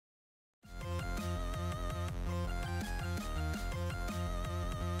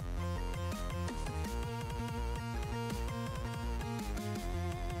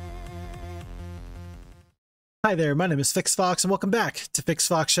Hi there, my name is Phixfox and welcome back to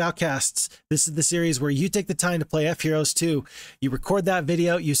Phixfox Shoutcasts. This is the series where you take the time to play FHeroes2. You record that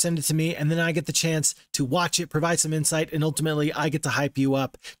video, you send it to me, and then I get the chance to watch it, provide some insight, and ultimately I get to hype you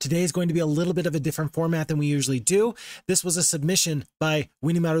up. Today is going to be a little bit of a different format than we usually do. This was a submission by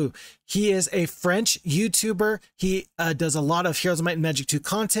Winimaru. He is a French YouTuber. He does a lot of Heroes of Might and Magic 2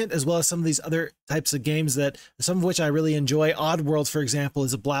 content, as well as some of these other types of games that some of which I really enjoy. Oddworld, for example,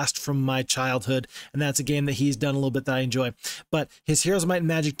 is a blast from my childhood, and that's a game that he's done a little bit that I enjoy. But his Heroes of Might and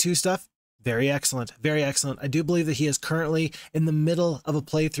Magic 2 stuff, very excellent, very excellent. I do believe that he is currently in the middle of a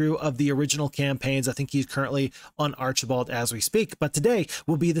playthrough of the original campaigns. I think he's currently on Archibald as we speak. But today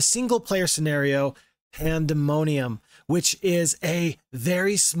will be the single player scenario, Pandemonium, which is a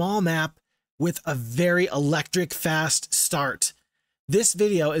very small map with a very electric fast start. This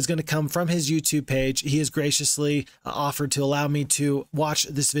video is going to come from his YouTube page. He has graciously offered to allow me to watch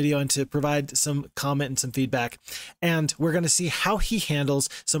this video and to provide some comment and some feedback. And we're going to see how he handles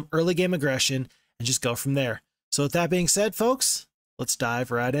some early game aggression and just go from there. So with that being said, folks, let's dive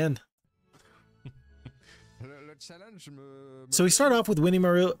right in. So we start off with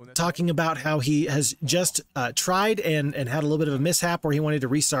Winimaru talking about how he has just tried and had a little bit of a mishap where he wanted to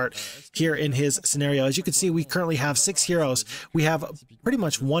restart here in his scenario. As you can see, we currently have 6 heroes. We have pretty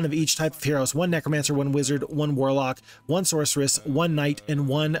much one of each type of heroes: 1 necromancer, 1 wizard, 1 warlock, 1 sorceress, 1 knight, and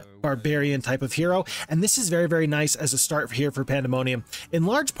 1 barbarian type of hero. And this is very, very nice as a start here for Pandemonium. In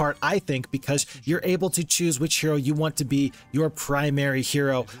large part, I think, because you're able to choose which hero you want to be your primary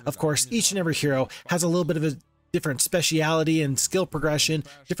hero. Of course, each and every hero has a little bit of a different speciality and skill progression,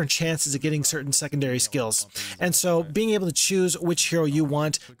 different chances of getting certain secondary skills. And so being able to choose which hero you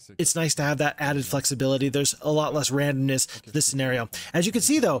want, it's nice to have that added flexibility. There's a lot less randomness to this scenario. As you can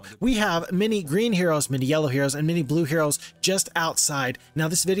see though, we have many green heroes, many yellow heroes, and many blue heroes just outside. Now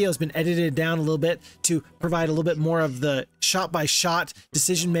this video has been edited down a little bit to provide a little bit more of the shot-by-shot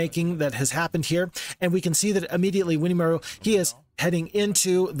decision-making that has happened here. And we can see that immediately Winimaru, he is heading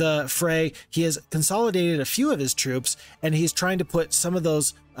into the fray. He has consolidated a few of his troops, and he's trying to put some of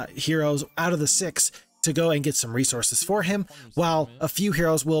those heroes out of the 6 to go and get some resources for him, while a few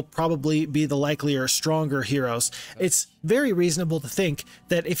heroes will probably be the likelier, stronger heroes. It's very reasonable to think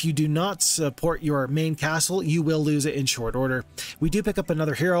that if you do not support your main castle, you will lose it in short order. We do pick up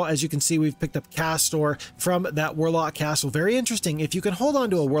another hero. As you can see, we've picked up Castor from that Warlock Castle. Very interesting. If you can hold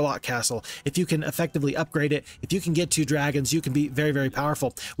on to a Warlock Castle, if you can effectively upgrade it, if you can get 2 dragons, you can be very, very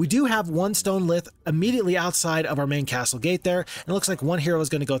powerful. We do have 1 stone lith immediately outside of our main castle gate there. And it looks like 1 hero is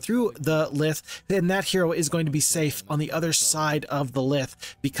going to go through the lith, and that hero is going to be safe on the other side of the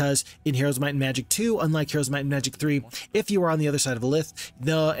lith, because in Heroes of Might and Magic 2, unlike Heroes of Might and Magic 3, if you are on the other side of a lith,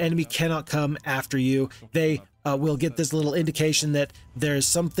 the enemy cannot come after you. They will get this little indication that there's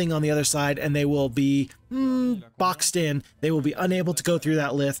something on the other side, and they will be boxed in. They will be unable to go through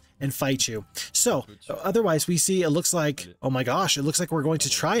that lith and fight you. So otherwise we see, it looks like, oh my gosh, it looks like we're going to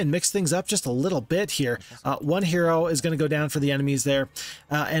try and mix things up just a little bit here. 1 hero is going to go down for the enemies there,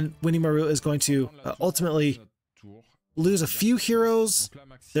 and Winimaru is going to ultimately lose a few heroes.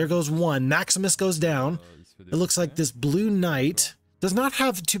 There goes 1. Maximus goes down. It looks like this blue knight does not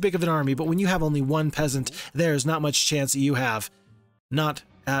have too big of an army, but when you have only 1 peasant, there's not much chance that you have. Not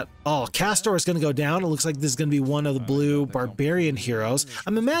at all. Castor is going to go down. It looks like this is going to be one of the blue barbarian heroes.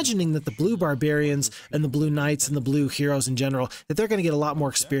 I'm imagining that the blue barbarians and the blue knights and the blue heroes in general, that they're going to get a lot more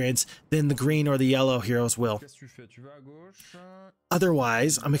experience than the green or the yellow heroes will.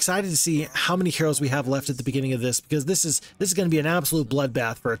 Otherwise, I'm excited to see how many heroes we have left at the beginning of this, because this is going to be an absolute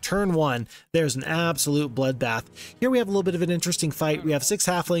bloodbath. For a turn 1, there's an absolute bloodbath. Here we have a little bit of an interesting fight. We have 6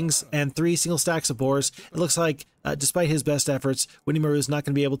 halflings and 3 single stacks of boars. It looks like, despite his best efforts, Winimaru is not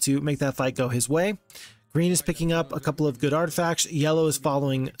going to be able to make that fight go his way. Green is picking up a couple of good artifacts. Yellow is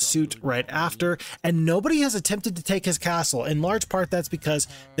following suit right after, and nobody has attempted to take his castle. In large part, that's because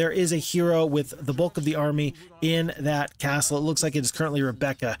there is a hero with the bulk of the army in that castle. It looks like it is currently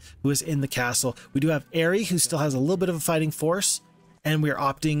Rebecca who is in the castle. We do have Aerie, who still has a little bit of a fighting force, and we're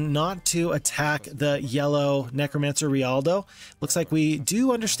opting not to attack the yellow necromancer Rialdo. Looks like we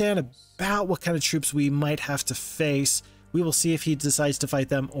do understand about what kind of troops we might have to face. We will see if he decides to fight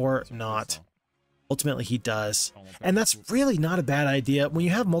them or not. Ultimately, he does. And that's really not a bad idea. When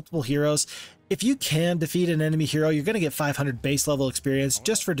you have multiple heroes, if you can defeat an enemy hero, you're going to get 500 base level experience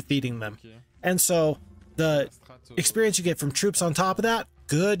just for defeating them. And so the experience you get from troops on top of that,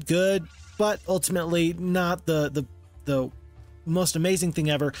 good, but ultimately not the most amazing thing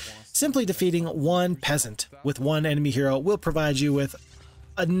ever. Simply defeating 1 peasant with 1 enemy hero will provide you with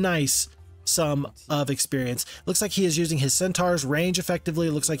a nice sum of experience. Looks like he is using his centaur's range effectively.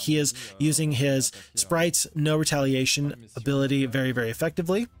 Looks like he is using his sprite's no retaliation ability very, very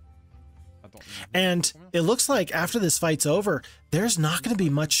effectively. And it looks like after this fight's over, there's not going to be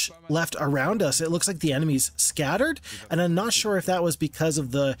much left around us. It looks like the enemy's scattered, and I'm not sure if that was because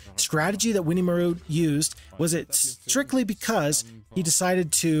of the strategy that Winimaru used. Was it strictly because he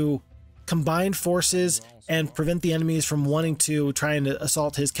decided to combine forces and prevent the enemies from wanting to try and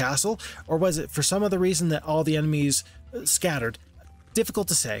assault his castle? Or was it for some other reason that all the enemies scattered? Difficult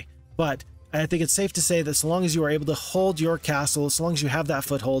to say, but I think it's safe to say that so long as you are able to hold your castle, so long as you have that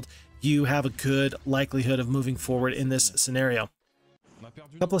foothold, you have a good likelihood of moving forward in this scenario.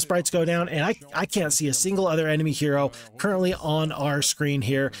 A couple of sprites go down, and I can't see a single other enemy hero currently on our screen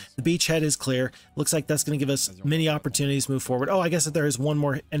here. The beachhead is clear. Looks like that's going to give us many opportunities to move forward. Oh, I guess that there is one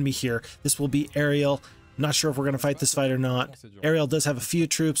more enemy here. This will be Ariel. Not sure if we're going to fight this fight or not. Ariel does have a few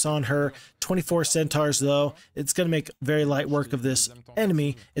troops on her. 24 centaurs, though. It's going to make very light work of this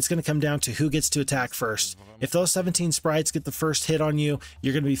enemy. It's going to come down to who gets to attack first. If those 17 sprites get the first hit on you,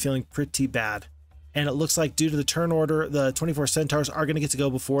 you're going to be feeling pretty bad. And it looks like due to the turn order, the 24 centaurs are going to get to go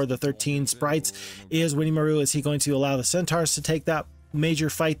before the 13 sprites. Is Winimaru, is he going to allow the centaurs to take that major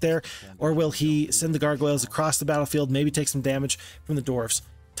fight there? Or will he send the gargoyles across the battlefield, maybe take some damage from the dwarves?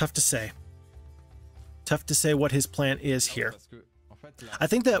 Tough to say. Tough to say what his plan is here. I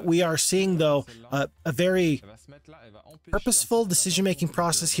think that we are seeing, though, a very purposeful decision-making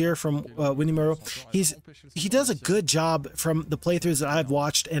process here from Winimaru. He does a good job from the playthroughs that I've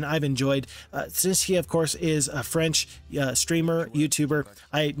watched and I've enjoyed. Since he, of course, is a French streamer, YouTuber,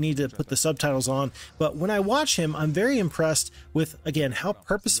 I need to put the subtitles on. But when I watch him, I'm very impressed with, again, how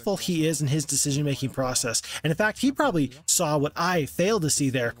purposeful he is in his decision-making process. And in fact, he probably saw what I failed to see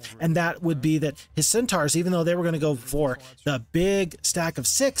there, and that would be that his centaurs, even though they were going to go for the big stack of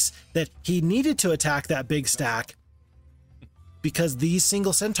 6, that he needed to attack that big stack because these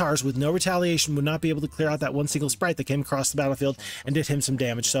single centaurs with no retaliation would not be able to clear out that one single sprite that came across the battlefield and did him some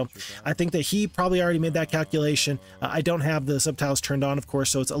damage. So I think that he probably already made that calculation. I don't have the subtitles turned on, of course,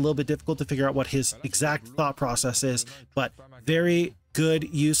 so it's a little bit difficult to figure out what his exact thought process is, but very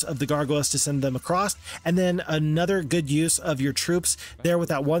good use of the gargoyles to send them across, and then another good use of your troops there with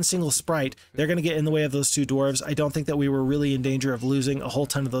that one single sprite. They're going to get in the way of those 2 dwarves. I don't think that we were really in danger of losing a whole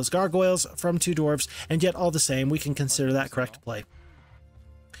ton of those gargoyles from 2 dwarves, and yet all the same, we can consider that correct play.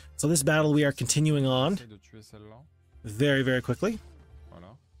 So this battle we are continuing on very, very quickly.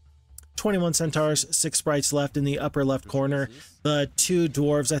 21 centaurs, 6 sprites left in the upper left corner. The 2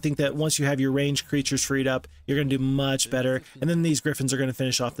 dwarves, I think that once you have your ranged creatures freed up, you're going to do much better. And then these griffins are going to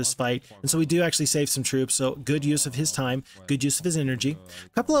finish off this fight. And so we do actually save some troops, so good use of his time, good use of his energy. A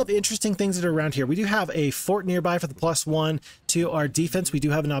couple of interesting things that are around here. We do have a fort nearby for the +1 to our defense. We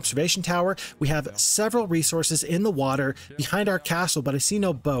do have an observation tower. We have several resources in the water behind our castle, but I see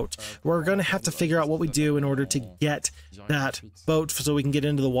no boat. We're going to have to figure out what we do in order to get that boat so we can get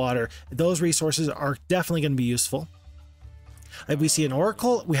into the water. Those resources are definitely going to be useful. We see an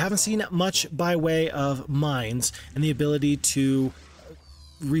oracle. We haven't seen much by way of mines and the ability to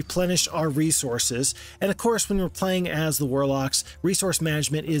replenish our resources. And of course, when we're playing as the warlocks, resource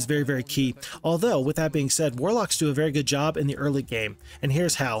management is very, very key. Although, with that being said, warlocks do a very good job in the early game. And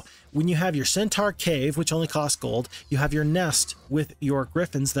here's how. When you have your centaur cave, which only costs gold, you have your nest with your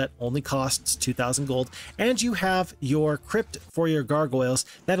griffins that only costs 2,000 gold, and you have your crypt for your gargoyles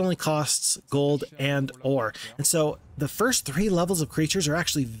that only costs gold and ore. And so the first 3 levels of creatures are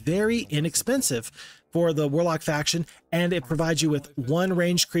actually very inexpensive for the warlock faction, and it provides you with 1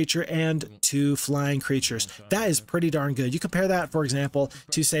 ranged creature and 2 flying creatures. That is pretty darn good. You compare that, for example,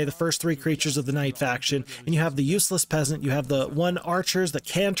 to say the first 3 creatures of the knight faction, and you have the useless peasant, you have the 1 archers that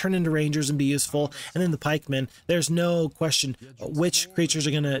can turn into rangers and be useful, and then the pikemen. There's no question which creatures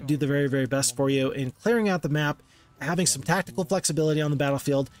are going to do the very, very best for you in clearing out the map, having some tactical flexibility on the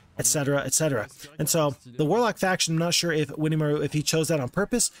battlefield, etc., etc. And so the warlock faction, I'm not sure if Winimaru, if he chose that on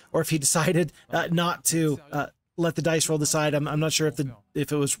purpose or if he decided not to let the dice roll decide. I'm not sure if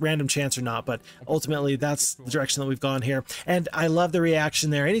it was random chance or not, but ultimately that's the direction that we've gone here. And I love the reaction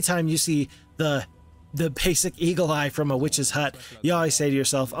there. Anytime you see the basic eagle eye from a witch's hut, you always say to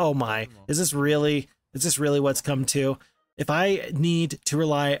yourself, oh my, is this really what's come to? If I need to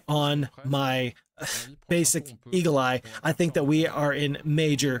rely on my basic eagle eye, I think that we are in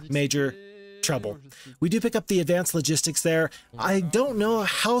major, major trouble. We do pick up the advanced logistics there. I don't know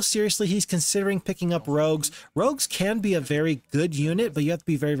how seriously he's considering picking up rogues. Rogues can be a very good unit, but you have to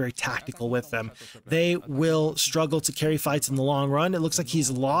be very, very tactical with them. They will struggle to carry fights in the long run. It looks like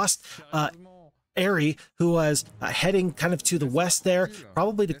he's lost Aerie, who was heading kind of to the west there,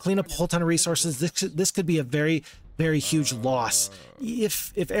 probably to clean up a whole ton of resources. This could be a very, very huge loss.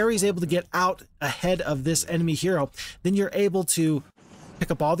 If Aerie's able to get out ahead of this enemy hero, then you're able to pick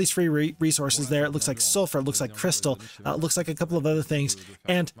up all these free resources there. It looks like sulfur, it looks like crystal, it looks like a couple of other things,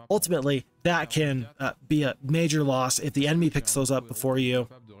 and ultimately that can be a major loss if the enemy picks those up before you.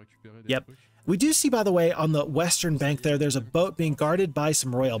 Yep. We do see, by the way, on the western bank there's a boat being guarded by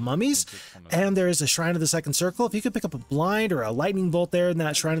some royal mummies, and there is a Shrine of the Second Circle. If you could pick up a blind or a lightning bolt there in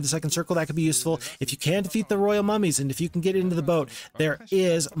that Shrine of the Second Circle, that could be useful. If you can defeat the royal mummies, and if you can get into the boat, there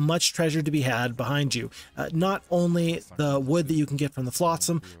is much treasure to be had behind you. Not only the wood that you can get from the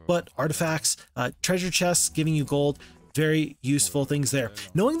flotsam, but artifacts, treasure chests giving you gold. Very useful things there.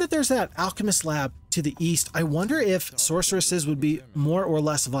 Knowing that there's that alchemist lab to the east, I wonder if sorceresses would be more or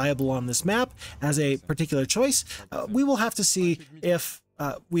less viable on this map as a particular choice. We will have to see if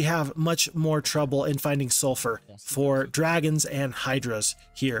we have much more trouble in finding sulfur for dragons and hydras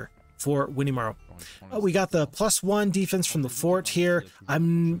here for Winnie-Morrow. We got the +1 defense from the fort here.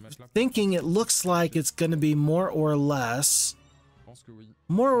 I'm thinking it looks like it's going to be more or less,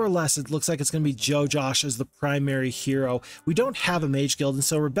 it looks like it's going to be Joe Josh as the primary hero. We don't have a mage guild, and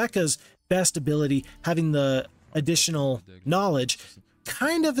so Rebecca's best ability, having the additional knowledge,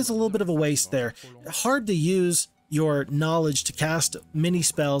 kind of is a little bit of a waste there. Hard to use your knowledge to cast mini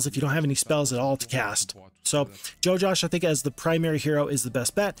spells if you don't have any spells at all to cast. So Joe Josh, I think, as the primary hero is the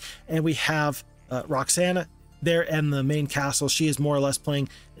best bet, and we have Roxana there and the main castle. She is more or less playing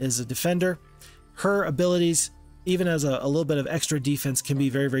as a defender. Her abilities, even as a little bit of extra defense, can be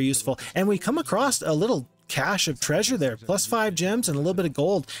very, very useful. And we come across a little cache of treasure there, +5 gems and a little bit of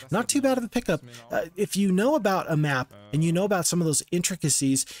gold. Not too bad of a pickup. If you know about a map and you know about some of those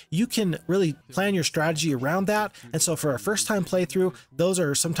intricacies, you can really plan your strategy around that. And so for a first time playthrough, those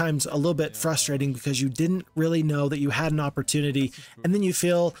are sometimes a little bit frustrating because you didn't really know that you had an opportunity, and then you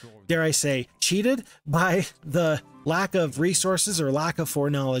feel, dare I say, cheated by the lack of resources or lack of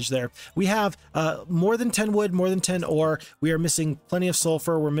foreknowledge there. We have more than 10 wood, more than 10 ore. We are missing plenty of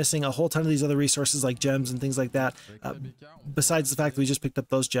sulfur. We're missing a whole ton of these other resources like gems and things like that, besides the fact that we just picked up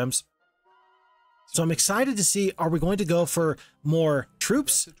those gems. So I'm excited to see, are we going to go for more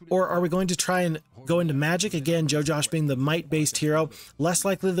troops, or are we going to try and go into magic? Again, Joe Josh being the might-based hero, less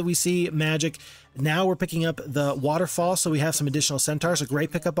likely that we see magic. Now we're picking up the waterfall, so we have some additional centaurs. A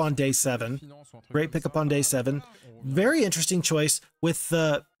great pickup on day 7. Great pickup on day 7. Very interesting choice with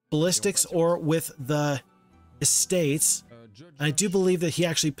the ballistics or with the estates. I do believe that he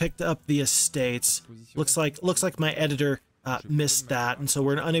actually picked up the estates. Looks like my editor missed that, and so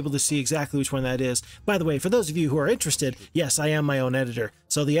we're unable to see exactly which one that is. By the way, for those of you who are interested, yes, I am my own editor.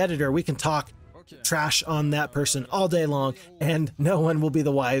 So the editor, we can talk trash on that person all day long, and no one will be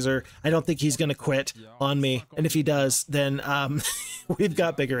the wiser. I don't think he's going to quit on me, and if he does, then we've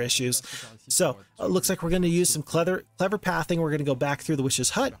got bigger issues. So it looks like we're going to use some clever pathing. We're going to go back through the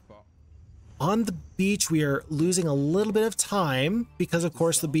witch's hut. On the beach, we are losing a little bit of time because, of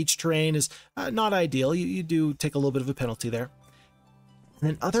course, the beach terrain is not ideal. You do take a little bit of a penalty there.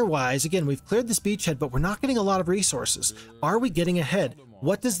 And then otherwise, again, we've cleared this beachhead, but we're not getting a lot of resources. Are we getting ahead?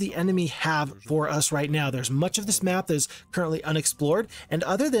 What does the enemy have for us right now? There's much of this map that is currently unexplored, and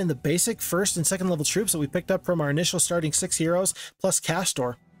other than the basic first and second level troops that we picked up from our initial starting 6 heroes plus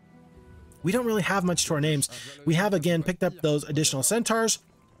Castor, we don't really have much to our names. We have, again, picked up those additional centaurs,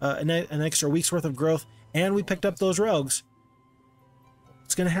 an extra week's worth of growth, and we picked up those rogues.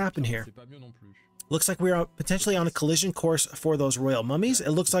 What's going to happen here? Looks like we are potentially on a collision course for those royal mummies.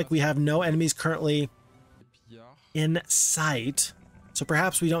 It looks like we have no enemies currently in sight, so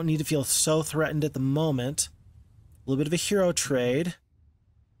perhaps we don't need to feel so threatened at the moment. A little bit of a hero trade.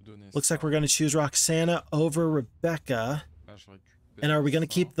 Looks like we're going to choose Roxana over Rebecca. And are we going to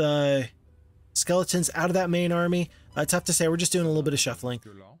keep the skeletons out of that main army? Tough to say. We're just doing a little bit of shuffling,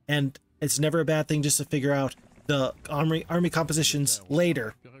 and it's never a bad thing just to figure out the army compositions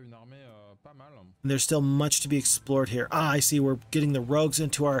later. And there's still much to be explored here. I see we're getting the rogues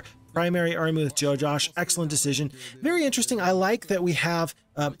into our primary army with Joe Josh. Excellent decision. Very interesting. I like that we have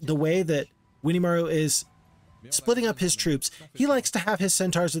the way that Winnie-Morrow is splitting up his troops. He likes to have his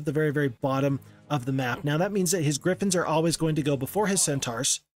centaurs at the very, very bottom of the map. Now that means that his griffins are always going to go before his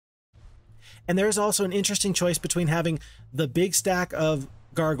centaurs. And there's also an interesting choice between having the big stack of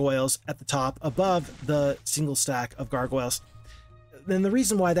gargoyles at the top above the single stack of gargoyles. And the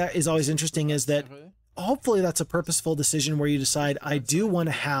reason why that is always interesting is that hopefully that's a purposeful decision where you decide, I do want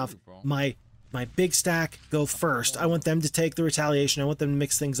to have my big stack go first. I want them to take the retaliation. I want them to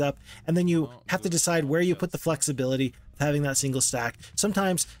mix things up. And then you have to decide where you put the flexibility of having that single stack.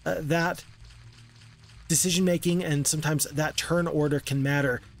 Sometimes that decision making, and sometimes that turn order can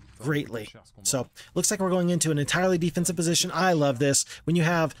matter greatly. So looks like we're going into an entirely defensive position. I love this. When you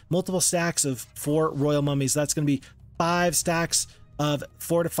have multiple stacks of 4 royal mummies, that's going to be 5 stacks of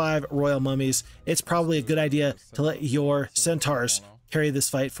 4 to 5 royal mummies. It's probably a good idea to let your centaurs carry this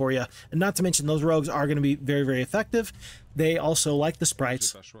fight for you. And not to mention, those rogues are going to be very, very effective. They also, like the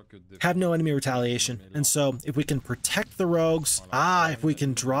sprites, have no enemy retaliation. And so if we can protect the rogues, if we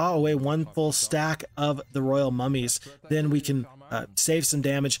can draw away 1 full stack of the royal mummies, then we can save some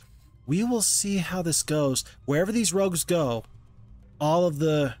damage. We will see how this goes. Wherever these rogues go, all of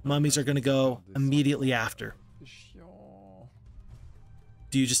the mummies are going to go immediately after.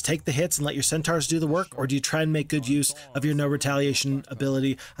 Do you just take the hits and let your centaurs do the work, or do you try and make good use of your no retaliation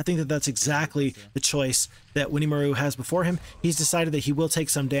ability? I think that that's exactly the choice that Winimaru has before him. He's decided that he will take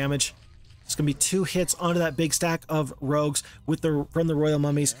some damage. It's going to be 2 hits onto that big stack of rogues from the royal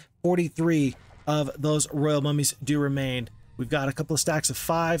mummies. 43 of those royal mummies do remain. We've got a couple of stacks of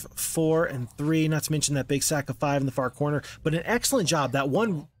 5, 4, and 3, not to mention that big stack of 5 in the far corner. But an excellent job. That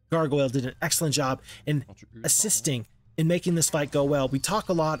one gargoyle did an excellent job in assisting in making this fight go well. We talk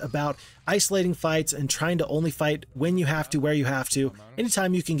a lot about isolating fights and trying to only fight when you have to, where you have to.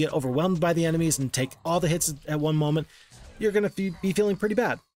 Anytime you can get overwhelmed by the enemies and take all the hits at one moment, you're going to be feeling pretty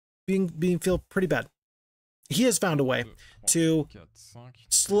bad. Feel pretty bad. He has found a way to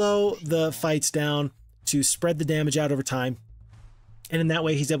slow the fights down, to spread the damage out over time. And in that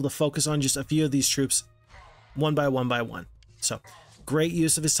way, he's able to focus on just a few of these troops one by one. So great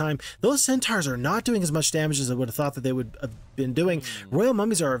use of his time. Those centaurs are not doing as much damage as I would have thought that they would have been doing. Royal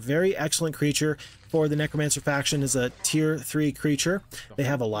mummies are a very excellent creature for the necromancer faction as a tier 3 creature. They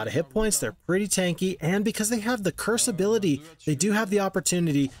have a lot of hit points. They're pretty tanky. And because they have the curse ability, they do have the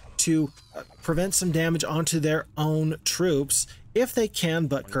opportunity to prevent some damage onto their own troops if they can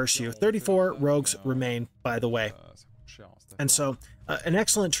but curse you. 34 rogues remain, by the way. And so an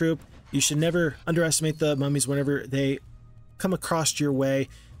excellent troop. You should never underestimate the mummies whenever they come across your way.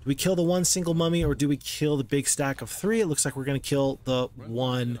 Do we kill the 1 single mummy, or do we kill the big stack of 3? It looks like we're going to kill the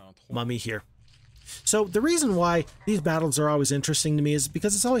 1 mummy here. So the reason why these battles are always interesting to me is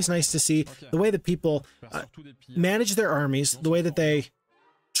because it's always nice to see the way that people manage their armies, the way that they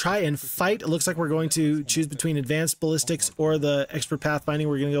try and fight. It looks like we're going to choose between advanced ballistics or the expert pathfinding.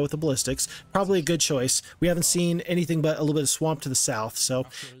 We're going to go with the ballistics. Probably a good choice. We haven't seen anything but a little bit of swamp to the south, so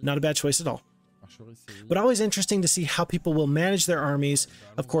not a bad choice at all. But always interesting to see how people will manage their armies.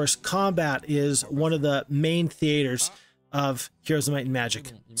 Of course, combat is one of the main theaters of Heroes of Might and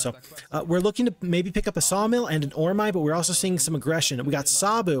Magic. So we're looking to maybe pick up a sawmill and an ore mine, but we're also seeing some aggression. We got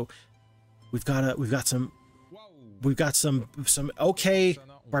Sabu. We've got some okay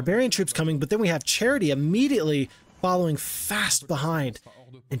barbarian troops coming, but then we have Charity immediately following fast behind.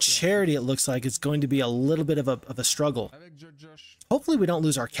 And Charity, it looks like, it's going to be a little bit of a struggle. Hopefully we don't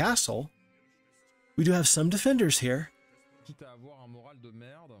lose our castle. We do have some defenders here.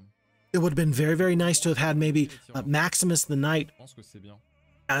 It would have been very, very nice to have had maybe Maximus the Knight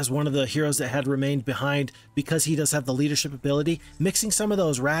as one of the heroes that had remained behind, because he does have the leadership ability. Mixing some of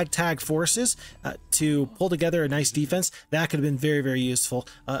those ragtag forces to pull together a nice defense, that could have been very, very useful.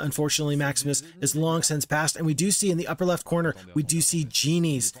 Unfortunately, Maximus is long since passed, and we do see in the upper left corner, we do see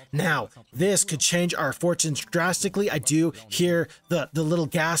genies. Now, this could change our fortunes drastically. I do hear the little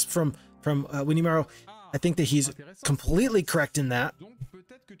gasp from Winimaru. I think that he's completely correct in that,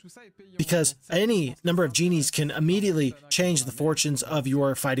 because any number of genies can immediately change the fortunes of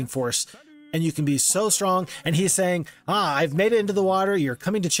your fighting force, and you can be so strong. And he's saying, I've made it into the water, you're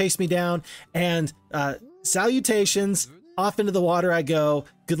coming to chase me down, and salutations, off into the water I go,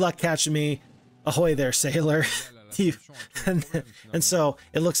 good luck catching me, ahoy there, sailor. And so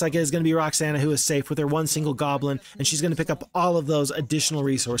it looks like it is going to be Roxana who is safe with her 1 single goblin, and she's going to pick up all of those additional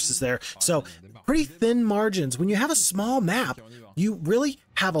resources there. So pretty thin margins. When you have a small map, you really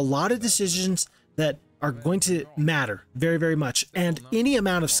have a lot of decisions that are going to matter very, very much. And any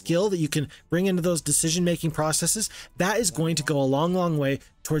amount of skill that you can bring into those decision-making processes, that is going to go a long, long way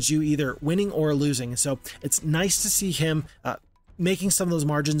towards you either winning or losing. So it's nice to see him making some of those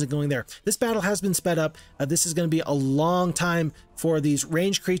margins and going there. This battle has been sped up. This is going to be a long time for these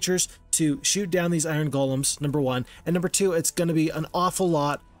ranged creatures to shoot down these iron golems, number 1. And number 2, it's going to be an awful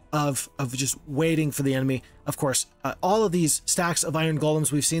lot of just waiting for the enemy. Of course, all of these stacks of iron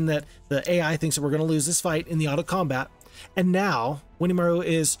golems, we've seen that the AI thinks that we're going to lose this fight in the auto combat. And now Winimaru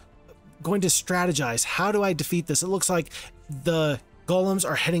is going to strategize. How do I defeat this? It looks like the golems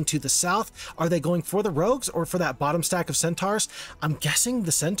are heading to the south. Are they going for the rogues or for that bottom stack of centaurs? I'm guessing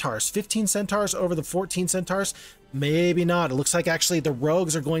the centaurs. 15 centaurs over the 14 centaurs? Maybe not. It looks like actually the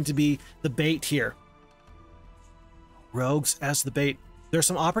rogues are going to be the bait here. rogues as the bait. There's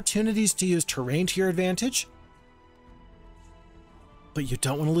some opportunities to use terrain to your advantage, but you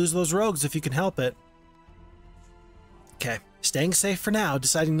don't want to lose those rogues if you can help it. Okay, staying safe for now,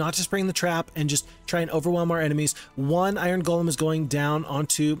 deciding not to spring the trap and just try and overwhelm our enemies. One iron golem is going down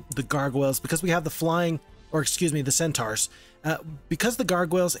onto the gargoyles because we have the flying, or excuse me, the centaurs. Because the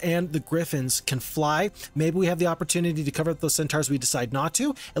gargoyles and the griffins can fly, maybe we have the opportunity to cover up those centaurs. We decide not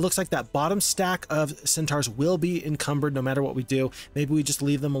to. It looks like that bottom stack of centaurs will be encumbered no matter what we do. Maybe we just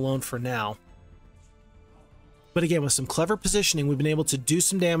leave them alone for now. But again, with some clever positioning, we've been able to do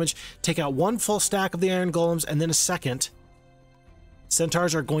some damage, take out one full stack of the iron golems, and then a second.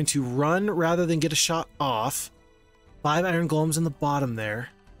 Centaurs are going to run rather than get a shot off. 5 iron golems in the bottom there.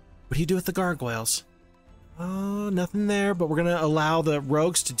 What do you do with the gargoyles? Oh, nothing there, but we're going to allow the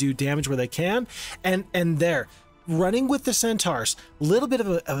rogues to do damage where they can. And there, running with the centaurs, a little bit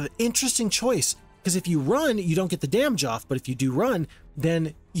of an interesting choice. Because if you run, you don't get the damage off, but if you do run,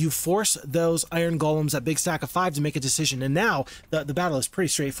 then you force those iron golems, that big stack of 5, to make a decision. And now the battle is pretty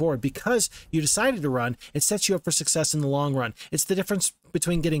straightforward. Because you decided to run, it sets you up for success in the long run. It's the difference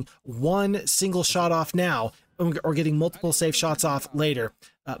between getting one single shot off now or getting multiple safe shots off later,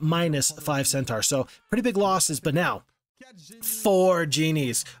 minus 5 centaurs. So pretty big losses, but now 4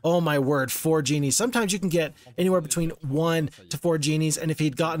 genies. Oh my word, 4 genies. Sometimes you can get anywhere between 1 to 4 genies, and if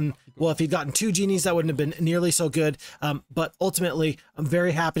he'd gotten 2 genies, that wouldn't have been nearly so good. But ultimately, I'm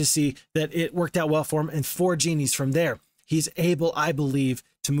very happy to see that it worked out well for him, and 4 genies from there. He's able, I believe,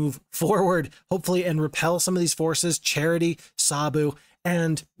 to move forward, hopefully, and repel some of these forces, Charity, Sabu,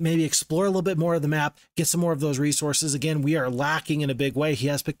 and maybe explore a little bit more of the map, get some more of those resources. Again, we are lacking in a big way. He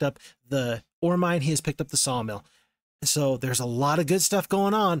has picked up the ore mine, he has picked up the sawmill. So there's a lot of good stuff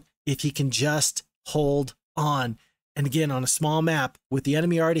going on if he can just hold on. And again, on a small map, with the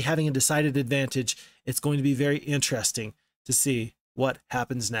enemy already having a decided advantage, it's going to be very interesting to see what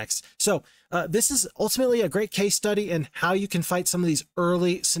happens next. So this is ultimately a great case study in how you can fight some of these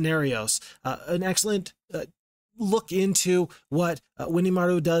early scenarios. An excellent look into what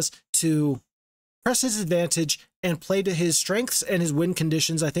Winimaru does to press his advantage and play to his strengths and his win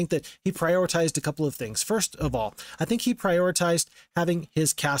conditions. I think that he prioritized a couple of things. First of all, I think he prioritized having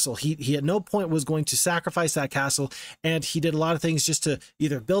his castle. He at no point was going to sacrifice that castle, and he did a lot of things just to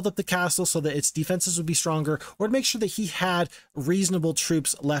either build up the castle so that its defenses would be stronger, or to make sure that he had reasonable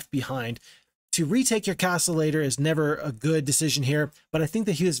troops left behind. To retake your castle later is never a good decision here, but I think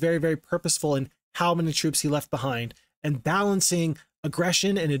that he was very, very purposeful in how many troops he left behind and balancing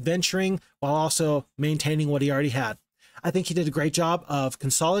aggression and adventuring while also maintaining what he already had. I think he did a great job of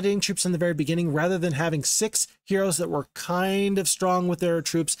consolidating troops in the very beginning. Rather than having 6 heroes that were kind of strong with their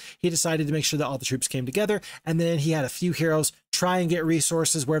troops, he decided to make sure that all the troops came together, and then he had a few heroes try and get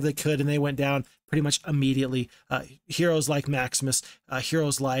resources wherever they could, and they went down pretty much immediately. Heroes like Maximus,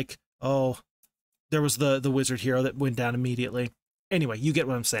 heroes like, there was the wizard hero that went down immediately. Anyway, you get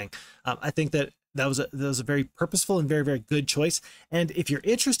what I'm saying. I think that that was a very purposeful and very, very good choice. And if you're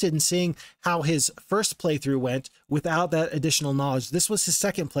interested in seeing how his first playthrough went without that additional knowledge, this was his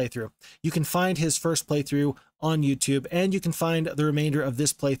second playthrough. You can find his first playthrough on YouTube, and you can find the remainder of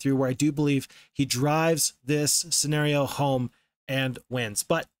this playthrough where I do believe he drives this scenario home and wins.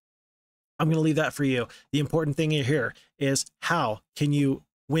 But I'm going to leave that for you. The important thing here is, how can you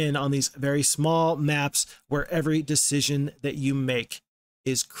win on these very small maps where every decision that you make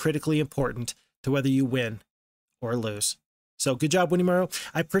is critically important to whether you win or lose. So good job, Winimaru.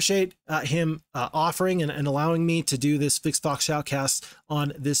 I appreciate him offering and allowing me to do this Phixfox Shoutcast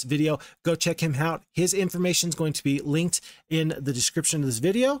on this video. Go check him out. His information is going to be linked in the description of this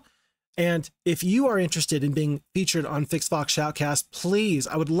video. And if you are interested in being featured on Phixfox Shoutcast, please,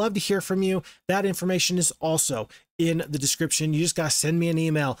 I would love to hear from you. That information is also in the description. You just got to send me an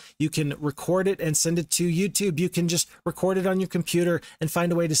email. You can record it and send it to YouTube. You can just record it on your computer and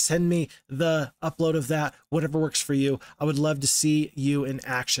find a way to send me the upload of that, whatever works for you. I would love to see you in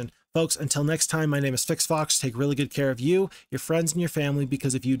action. Folks, until next time, my name is Phixfox. Take really good care of you, your friends, and your family,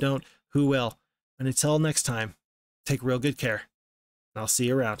 because if you don't, who will? And until next time, take real good care. And I'll see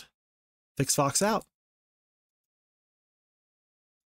you around. Phixfox out.